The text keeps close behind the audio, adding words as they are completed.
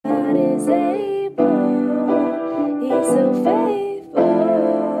is able. He's so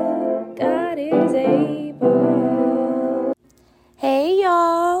faithful. God is able. Hey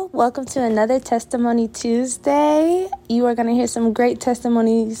y'all, welcome to another Testimony Tuesday. You are going to hear some great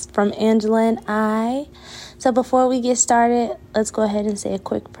testimonies from Angela and I. So before we get started, let's go ahead and say a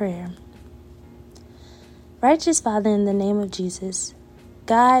quick prayer. Righteous Father, in the name of Jesus,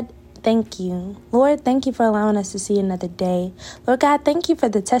 God, thank you. Lord, thank you for allowing us to see another day. Lord God, thank you for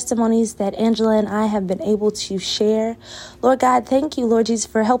the testimonies that Angela and I have been able to share. Lord God, thank you, Lord Jesus,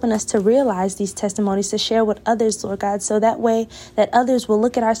 for helping us to realize these testimonies, to share with others, Lord God, so that way that others will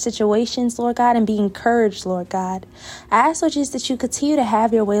look at our situations, Lord God, and be encouraged, Lord God. I ask, Lord Jesus, that you continue to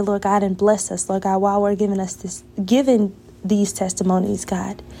have your way, Lord God, and bless us, Lord God, while we're giving these testimonies,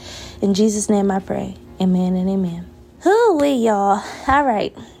 God. In Jesus' name I pray. Amen and amen. Hoo-wee, y'all. All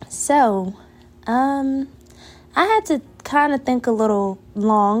right. So, I had to kind of think a little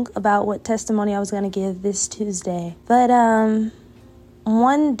long about what testimony I was going to give this Tuesday. But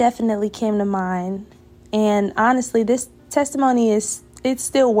one definitely came to mind. And honestly, this testimony it's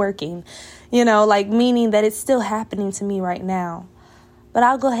still working, meaning that it's still happening to me right now. But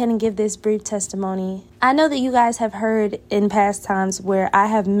I'll go ahead and give this brief testimony. I know that you guys have heard in past times where I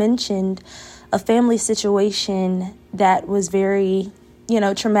have mentioned a family situation that was very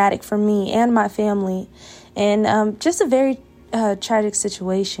traumatic for me and my family, and just a very tragic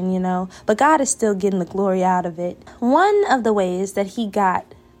situation, but God is still getting the glory out of it. One of the ways that he got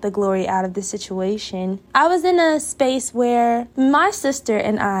the glory out of the situation, I was in a space where my sister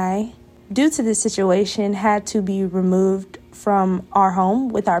and I, due to this situation, had to be removed from our home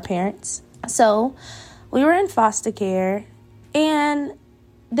with our parents. So we were in foster care, and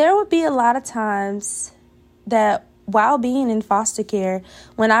there would be a lot of times that while being in foster care,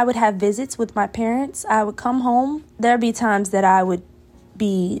 when I would have visits with my parents, I would come home. There'd be times that I would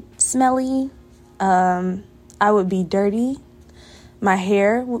be smelly. I would be dirty. My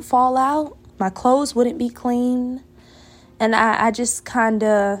hair would fall out. My clothes wouldn't be clean. And I just kind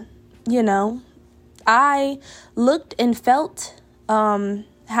of, I looked and felt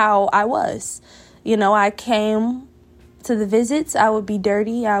how I was. I came to the visits, I would be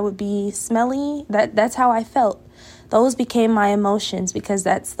dirty, I would be smelly. That's how I felt. Those became my emotions because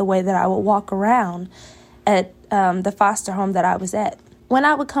that's the way that I would walk around at the foster home that I was at. When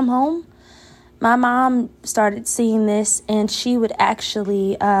I would come home, my mom started seeing this, and she would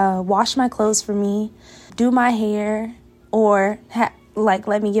actually wash my clothes for me, do my hair, or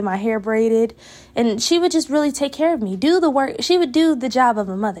let me get my hair braided. And she would just really take care of me, do the work. She would do the job of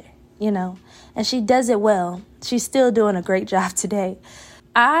a mother, and she does it well. She's still doing a great job today.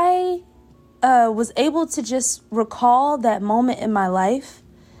 I was able to just recall that moment in my life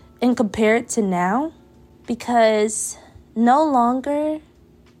and compare it to now, because no longer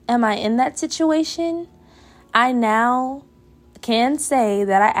am I in that situation. I now can say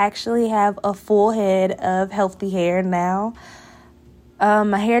that I actually have a full head of healthy hair now.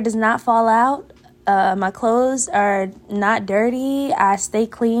 My hair does not fall out. My clothes are not dirty. I stay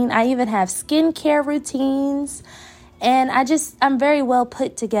clean. I even have skincare routines. And I'm very well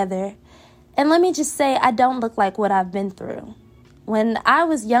put together. And let me just say, I don't look like what I've been through. When I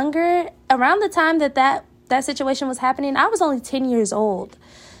was younger, around the time that situation was happening, I was only 10 years old.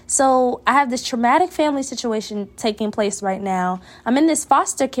 So I have this traumatic family situation taking place right now. I'm in this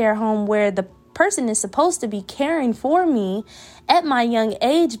foster care home where the person is supposed to be caring for me at my young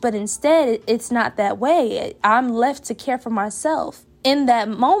age, but instead it's not that way. I'm left to care for myself. In that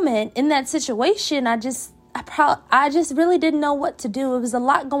moment, in that situation, I just really didn't know what to do. It was a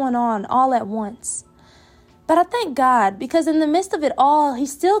lot going on all at once. But I thank God, because in the midst of it all, he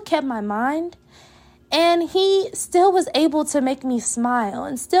still kept my mind, and he still was able to make me smile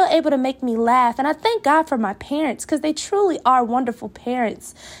and still able to make me laugh. And I thank God for my parents, because they truly are wonderful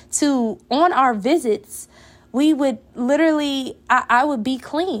parents. On our visits, we would literally, I would be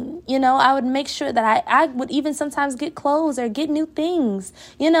clean, I would make sure that I would even sometimes get clothes or get new things,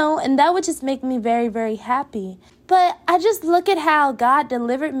 and that would just make me very, very happy. But I just look at how God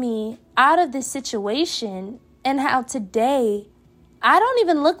delivered me out of this situation, and how today I don't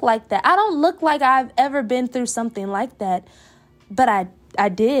even look like that. I don't look like I've ever been through something like that, but I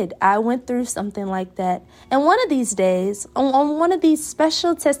did. I went through something like that. And one of these days, on one of these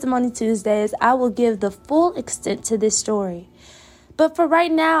special Testimony Tuesdays, I will give the full extent to this story. But for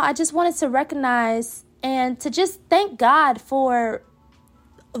right now, I just wanted to recognize and to just thank God for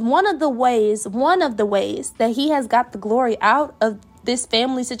one of the ways that he has got the glory out of this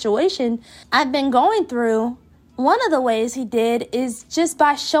family situation I've been going through One of the ways he did is just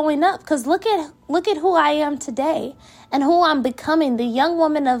by showing up, because look at who I am today and who I'm becoming, the young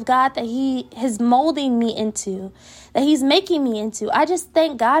woman of God that he is molding me into, that he's making me into. I just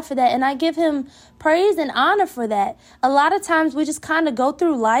thank God for that, and I give him praise and honor for that. A lot of times we just kind of go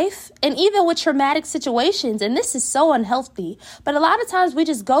through life, and even with traumatic situations, and this is so unhealthy, but a lot of times we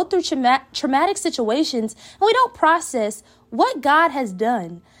just go through traumatic situations and we don't process what God has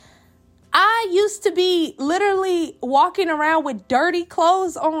done. I used to be literally walking around with dirty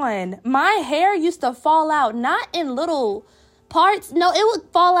clothes on. My hair used to fall out, not in little parts. No, it would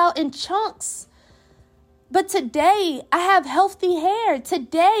fall out in chunks. But today, I have healthy hair.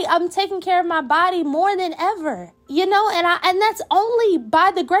 Today, I'm taking care of my body more than ever. And that's only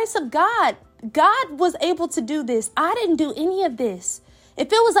by the grace of God. God was able to do this. I didn't do any of this.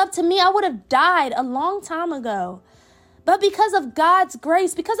 If it was up to me, I would have died a long time ago. But because of God's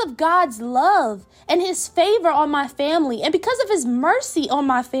grace, because of God's love and his favor on my family, and because of his mercy on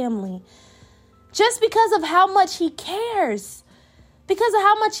my family, just because of how much he cares,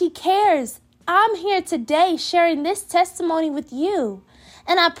 I'm here today sharing this testimony with you.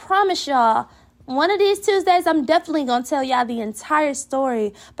 And I promise y'all, one of these Tuesdays, I'm definitely going to tell y'all the entire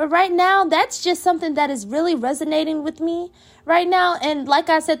story. But right now, that's just something that is really resonating with me right now. And like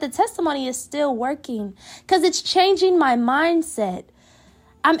I said, the testimony is still working because it's changing my mindset.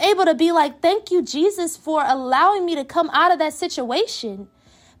 I'm able to be like, thank you, Jesus, for allowing me to come out of that situation.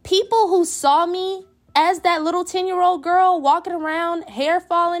 People who saw me as that little 10-year-old girl walking around, hair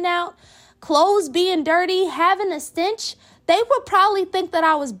falling out, clothes being dirty, having a stench, they would probably think that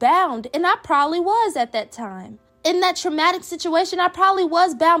I was bound, and I probably was at that time. In that traumatic situation, I probably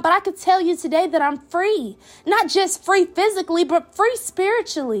was bound, but I could tell you today that I'm free. Not just free physically, but free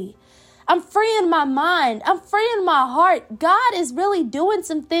spiritually. I'm free in my mind. I'm free in my heart. God is really doing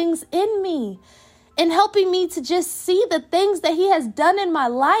some things in me and helping me to just see the things that he has done in my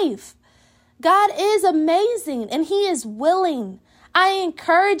life. God is amazing, and he is willing. I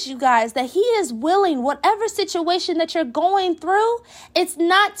encourage you guys that he is willing. Whatever situation that you're going through, it's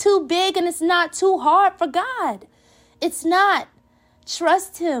not too big and it's not too hard for God. It's not.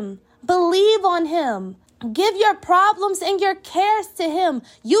 Trust him. Believe on him. Give your problems and your cares to him.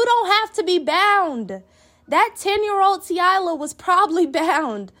 You don't have to be bound. That 10-year-old Tiila was probably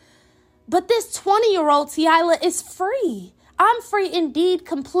bound. But this 20-year-old Tiila is free. I'm free indeed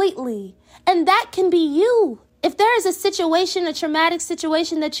completely. And that can be you. If there is a situation, a traumatic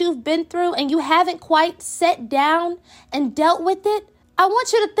situation that you've been through and you haven't quite sat down and dealt with it, I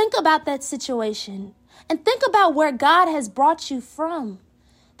want you to think about that situation and think about where God has brought you from.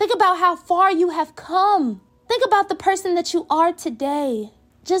 Think about how far you have come. Think about the person that you are today.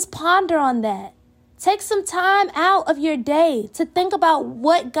 Just ponder on that. Take some time out of your day to think about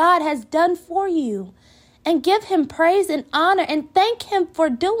what God has done for you and give him praise and honor and thank him for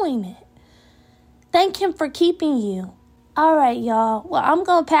doing it. Thank him for keeping you. All right, y'all. Well, I'm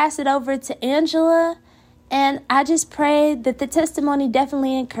going to pass it over to Angela. And I just pray that the testimony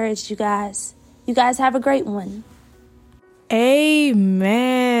definitely encouraged you guys. You guys have a great one.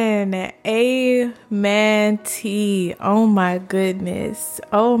 Amen. Amen. T. Oh my goodness.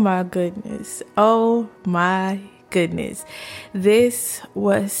 Oh my goodness. Oh my goodness. This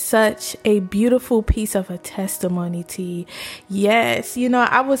was such a beautiful piece of a testimony, T. Yes.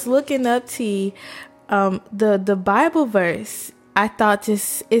 I was looking up, T, the Bible verse. I thought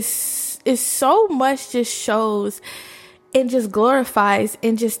just is so much just shows and just glorifies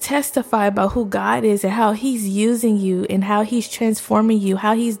and just testify about who God is and how he's using you and how he's transforming you,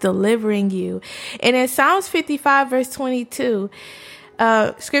 how he's delivering you. And in Psalms 55 verse 22,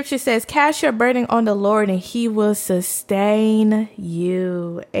 scripture says, cast your burden on the Lord and he will sustain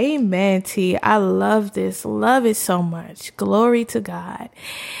you. Amen, T. I love this. Love it so much. Glory to God.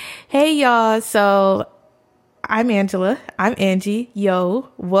 Hey, y'all. So I'm Angela. I'm Angie. Yo,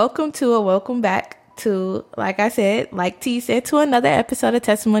 welcome back to, like I said, like T said, to another episode of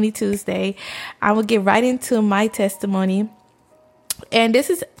Testimony Tuesday. I will get right into my testimony. And this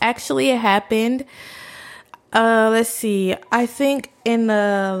is actually happened. Let's see. I think in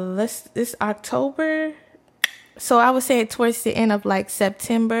this October. So I would say towards the end of like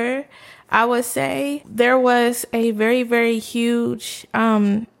September, I would say there was a very, very huge,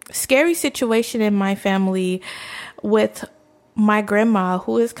 scary situation in my family with my grandma,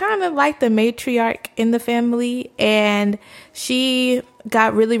 who is kind of like the matriarch in the family. And she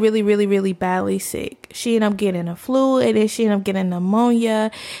got really, really, really, really badly sick. She ended up getting a flu, and then she ended up getting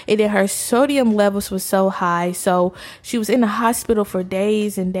pneumonia, and then her sodium levels was so high. So she was in the hospital for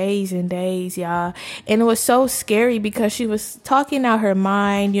days and days and days, y'all. And it was so scary because she was talking out her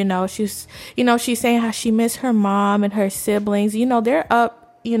mind. She's saying how she missed her mom and her siblings. They're up.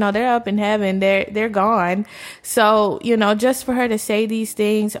 They're up in heaven. They're gone. So, just for her to say these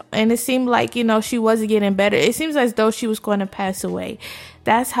things, and it seemed like, she wasn't getting better. It seems as though she was going to pass away.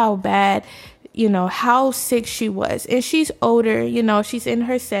 That's how bad, how sick she was. And she's older, she's in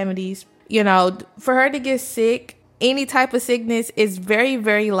her 70s. For her to get sick, any type of sickness is very,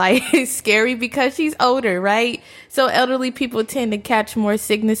 very scary because she's older, right? So elderly people tend to catch more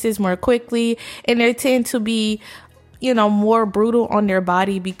sicknesses more quickly, and they tend to be more brutal on their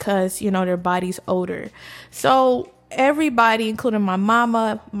body because, their body's older. So everybody, including my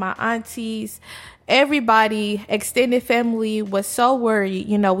mama, my aunties, everybody, extended family was so worried.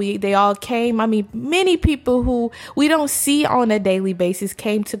 They all came. I mean, many people who we don't see on a daily basis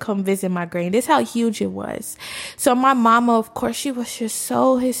came to come visit my granny. This is how huge it was. So my mama, of course, she was just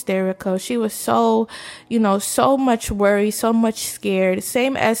so hysterical. She was so, so much worried, so much scared.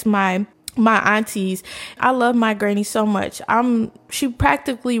 Same as my aunties. I love my granny so much. She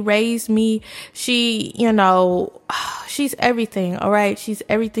practically raised me. She, she's everything. All right. She's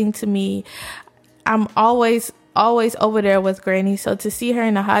everything to me. I'm always over there with granny. So to see her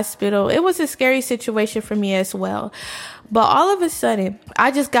in the hospital, it was a scary situation for me as well. But all of a sudden,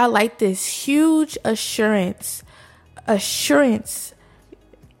 I just got like this huge assurance,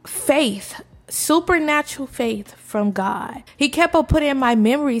 faith, supernatural faith from God. He kept on putting in my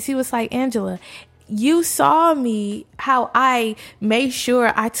memories. He was like, Angela, you saw me, how I made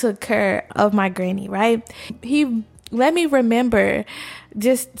sure I took care of my granny, right? He let me remember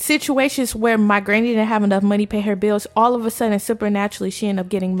just situations where my granny didn't have enough money to pay her bills. All of a sudden, supernaturally, she ended up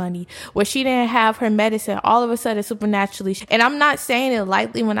getting money. Where she didn't have her medicine, all of a sudden, supernaturally. And I'm not saying it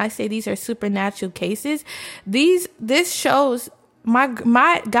lightly when I say these are supernatural cases. This shows my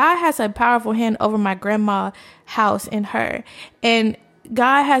God has a powerful hand over my grandma's house and her. And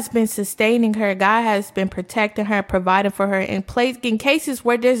God has been sustaining her. God has been protecting her, providing for her in cases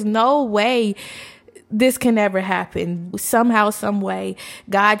where there's no way this can ever happen. Somehow, some way,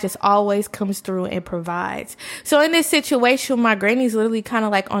 God just always comes through and provides. So in this situation, my granny's literally kind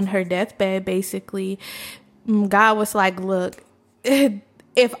of like on her deathbed, basically. God was like, look,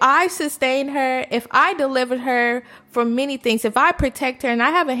 if I sustain her, if I delivered her from many things, if I protect her and I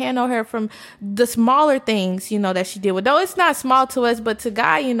have a hand on her from the smaller things, that she did with, though it's not small to us, but to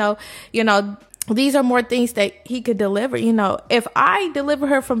God, these are more things that he could deliver. If I deliver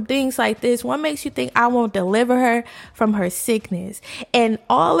her from things like this, what makes you think I won't deliver her from her sickness? And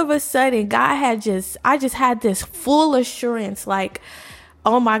all of a sudden, I just had this full assurance, like,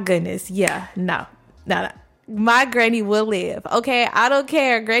 oh my goodness. Yeah, no. My granny will live. Okay. I don't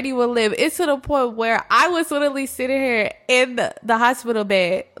care. Granny will live. It's to the point where I was literally sitting here in the hospital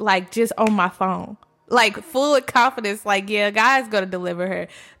bed, like just on my phone, like full of confidence. Like, yeah, God's going to deliver her.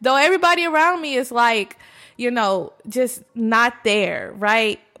 Though everybody around me is like, just not there.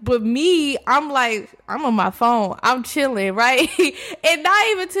 Right. But me, I'm like, I'm on my phone. I'm chilling. Right. And not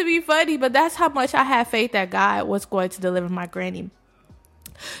even to be funny, but that's how much I had faith that God was going to deliver my granny.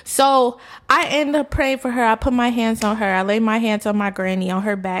 So I ended up praying for her. I put my hands on her. I laid my hands on my granny, on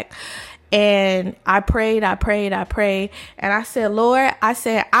her back. And I prayed. And I said, Lord, I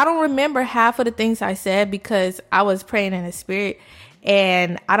don't remember half of the things I said because I was praying in the spirit.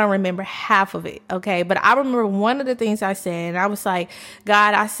 And I don't remember half of it. Okay. But I remember one of the things I said. And I was like,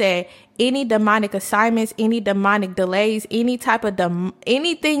 God, I said, any demonic assignments, any demonic delays, any type of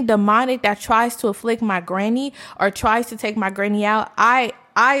anything demonic that tries to afflict my granny or tries to take my granny out, I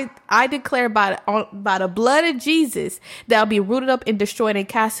declare by the blood of Jesus that will be rooted up and destroyed and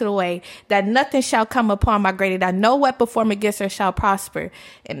cast it away, that nothing shall come upon my granny, that no weapon formed against her shall prosper.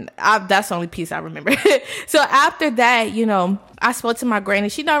 And that's the only piece I remember. So after that, I spoke to my granny.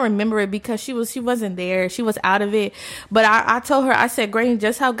 She don't remember it because she wasn't there. She was out of it. But I told her, I said, Granny,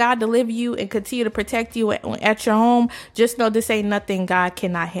 just how God deliver you and continue to protect you at your home, just know this ain't nothing God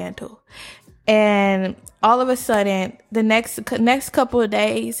cannot handle. And all of a sudden, the next couple of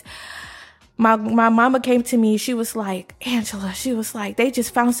days, my mama came to me. She was like, Angela, she was like, they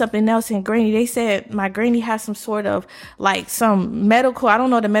just found something else in Granny. They said my Granny has some sort of like some medical, I don't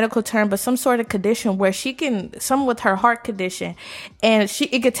know the medical term, but some sort of condition where some with her heart condition, and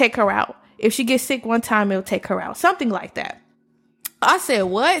it could take her out. If she gets sick one time, it'll take her out. Something like that. I said,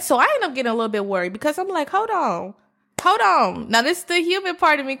 what? So I ended up getting a little bit worried because I'm like, hold on. hold on. Now, this is the human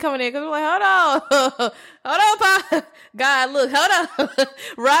part of me coming in because I'm like, hold on. Hold on, Pa. God, look, hold on.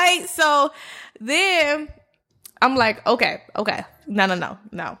 Right? So then I'm like, okay.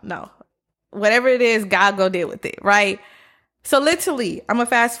 No. Whatever it is, God go deal with it, right? So literally, I'm going to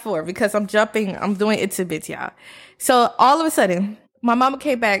fast forward because I'm doing intimates, y'all. So all of a sudden, my mama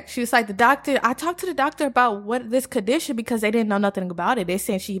came back. She was like, I talked to the doctor about this condition because they didn't know nothing about it. They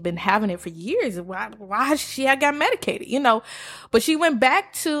saying she'd been having it for years. Why she had got medicated, But she went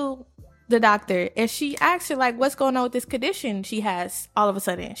back to the doctor and she asked her, like, what's going on with this condition she has all of a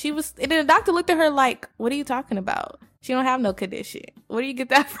sudden? And then the doctor looked at her like, what are you talking about? She don't have no condition. Where do you get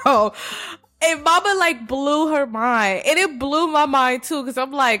that from? And mama like blew her mind. And it blew my mind too. Cause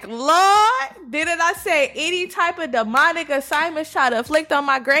I'm like, Lord, didn't I say any type of demonic assignment shall to afflict on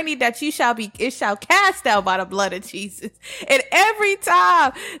my granny that it shall cast out by the blood of Jesus. And every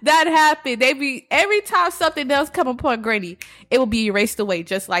time that happened, every time something else come upon granny, it will be erased away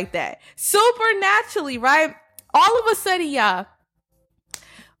just like that. Supernaturally, right? All of a sudden, y'all,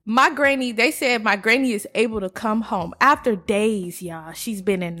 they said my granny is able to come home after days, y'all. She's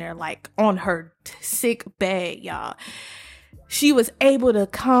been in there like on her sick bed, y'all. She was able to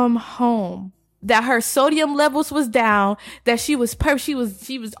come home. That her sodium levels was down, that she was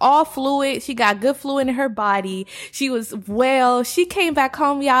all fluid. She got good fluid in her body. She was well. She came back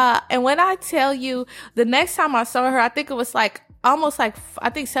home, y'all. And when I tell you, the next time I saw her, I think it was like almost like,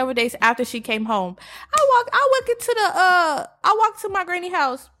 I think several days after she came home, I walked to my granny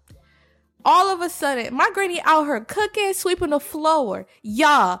house. All of a sudden, my granny out here cooking, sweeping the floor.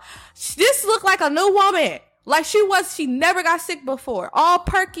 Y'all, this looked like a new woman. Like she never got sick before. All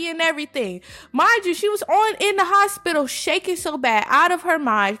perky and everything. Mind you, she was in the hospital shaking so bad, out of her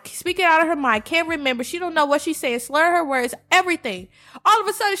mind, speaking out of her mind, can't remember. She don't know what she's saying, slur her words, everything. All of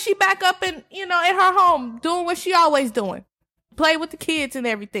a sudden, she back up in her home, doing what she always doing. Play with the kids and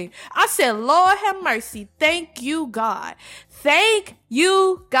everything. I said, Lord have mercy. Thank you, God. Thank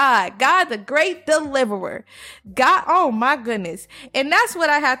you, God. God, the great deliverer. God, oh my goodness. And that's what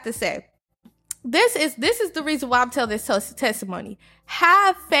I have to say. This is the reason why I'm telling this testimony.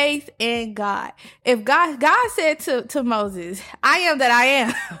 Have faith in God. If God said to Moses, I am that I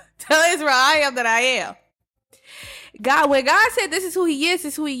am. Tell Israel, I am that I am. When God said this is who he is,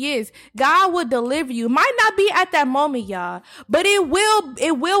 this is who he is. God will deliver you. Might not be at that moment, y'all, but it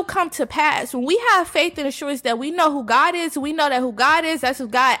will come to pass. When we have faith and assurance that we know who God is, we know that who God is, that's who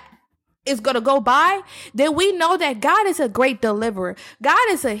God is going to go by, then we know that God is a great deliverer. God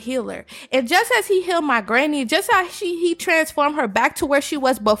is a healer. And just as he healed my granny, just as he transformed her back to where she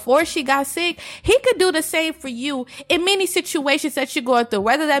was before she got sick, he could do the same for you in many situations that you're going through,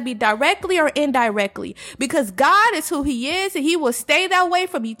 whether that be directly or indirectly, because God is who he is and he will stay that way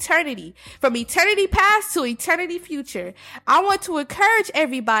from eternity past to eternity future. I want to encourage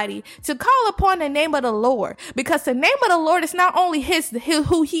everybody to call upon the name of the Lord, because the name of the Lord is not only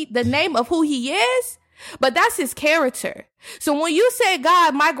the name of who he is, but that's his character. So when you say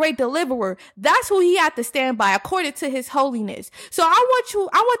God, my great deliverer, that's who he had to stand by according to his holiness. So I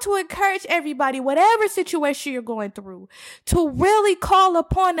want to encourage everybody, whatever situation you're going through, to really call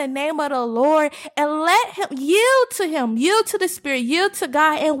upon the name of the Lord and let him yield to the Spirit, yield to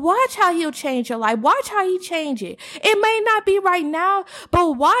God, and watch how he'll change your life. Watch how he change it. It may not be right now,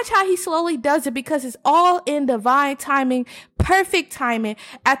 but watch how he slowly does it, because it's all in divine timing, perfect timing,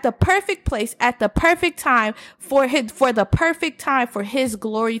 at the perfect place, at the perfect time, for the perfect time for his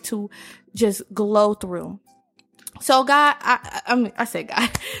glory to just glow through. So God, I say God.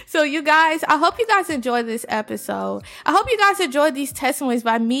 So you guys, I hope you guys enjoyed this episode. I hope you guys enjoyed these testimonies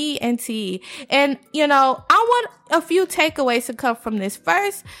by me and T. And, I want a few takeaways to come from this.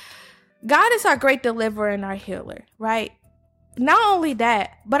 First, God is our great deliverer and our healer, right? Not only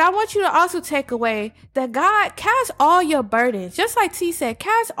that, but I want you to also take away that God casts all your burdens. Just like T said,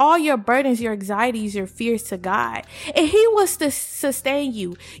 cast all your burdens, your anxieties, your fears to God. And he wants to sustain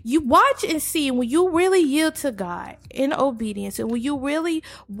you. You watch and see when you really yield to God in obedience, and when you really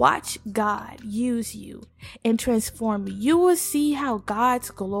watch God use you and transform you, you will see how God's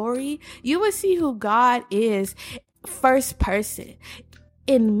glory, you will see who God is first person.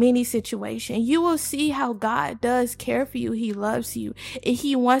 In many situations, you will see how God does care for you. He loves you. And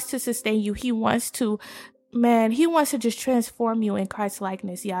he wants to sustain you. He wants to just transform you in Christ's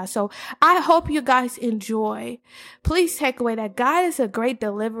likeness, y'all. So I hope you guys enjoy. Please take away that God is a great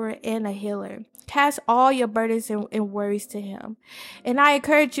deliverer and a healer. Cast all your burdens and worries to him. And I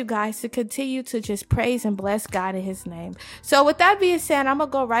encourage you guys to continue to just praise and bless God in his name. So with that being said, I'm going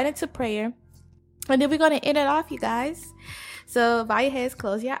to go right into prayer. And then we're going to end it off, you guys. So bow your heads,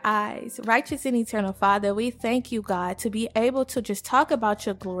 close your eyes. Righteous and eternal Father, we thank you, God, to be able to just talk about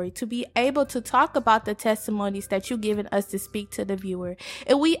your glory, to be able to talk about the testimonies that you've given us to speak to the viewer.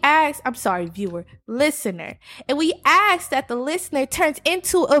 And we ask, listener. And we ask that the listener turns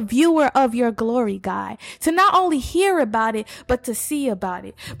into a viewer of your glory, God, to not only hear about it, but to see about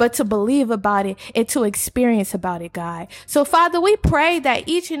it, but to believe about it and to experience about it, God. So Father, we pray that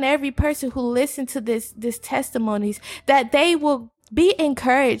each and every person who listens to this testimonies, that they will be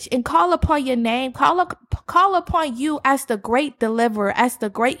encouraged and call upon your name, call upon you as the great deliverer, as the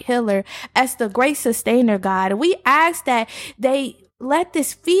great healer, as the great sustainer, God. And we ask that they let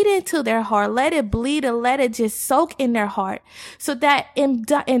this feed into their heart. Let it bleed and let it just soak in their heart so that in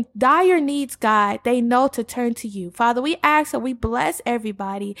dire needs, God, they know to turn to you. Father, we ask that we bless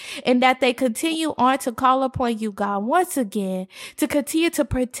everybody and that they continue on to call upon you, God, once again, to continue to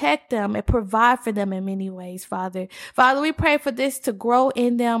protect them and provide for them in many ways, Father. Father, we pray for this to grow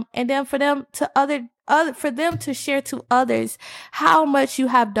in them and then for them to share to others how much you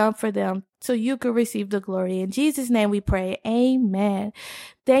have done for them, so you can receive the glory. In Jesus' name we pray. Amen.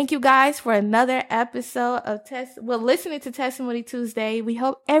 Thank you guys for another episode of listening to Testimony Tuesday. We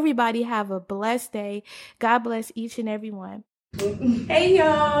hope everybody have a blessed day. God bless each and every one. Hey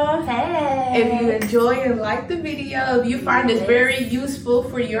y'all. Hey. If you enjoy and like the video, if you find this very useful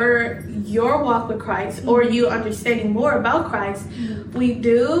for your walk with Christ or you understanding more about Christ, we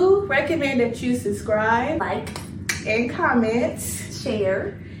do recommend that you subscribe, like, and comment,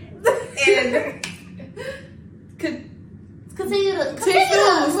 share, and continue to stay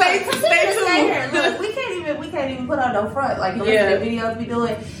tuned. Look, we can't even put on no front like the rest of the videos we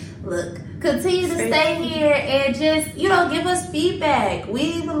doing. Look, continue to stay here and just, give us feedback.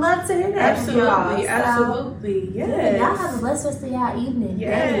 We would love to hear that from y'all. Absolutely. Yes. Y'all have a blessed rest of y'all evening,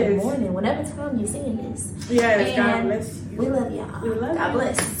 day, morning, whatever time you're seeing this. Yes, and God bless you. We love y'all. We love God you.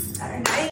 bless. All right. Bye.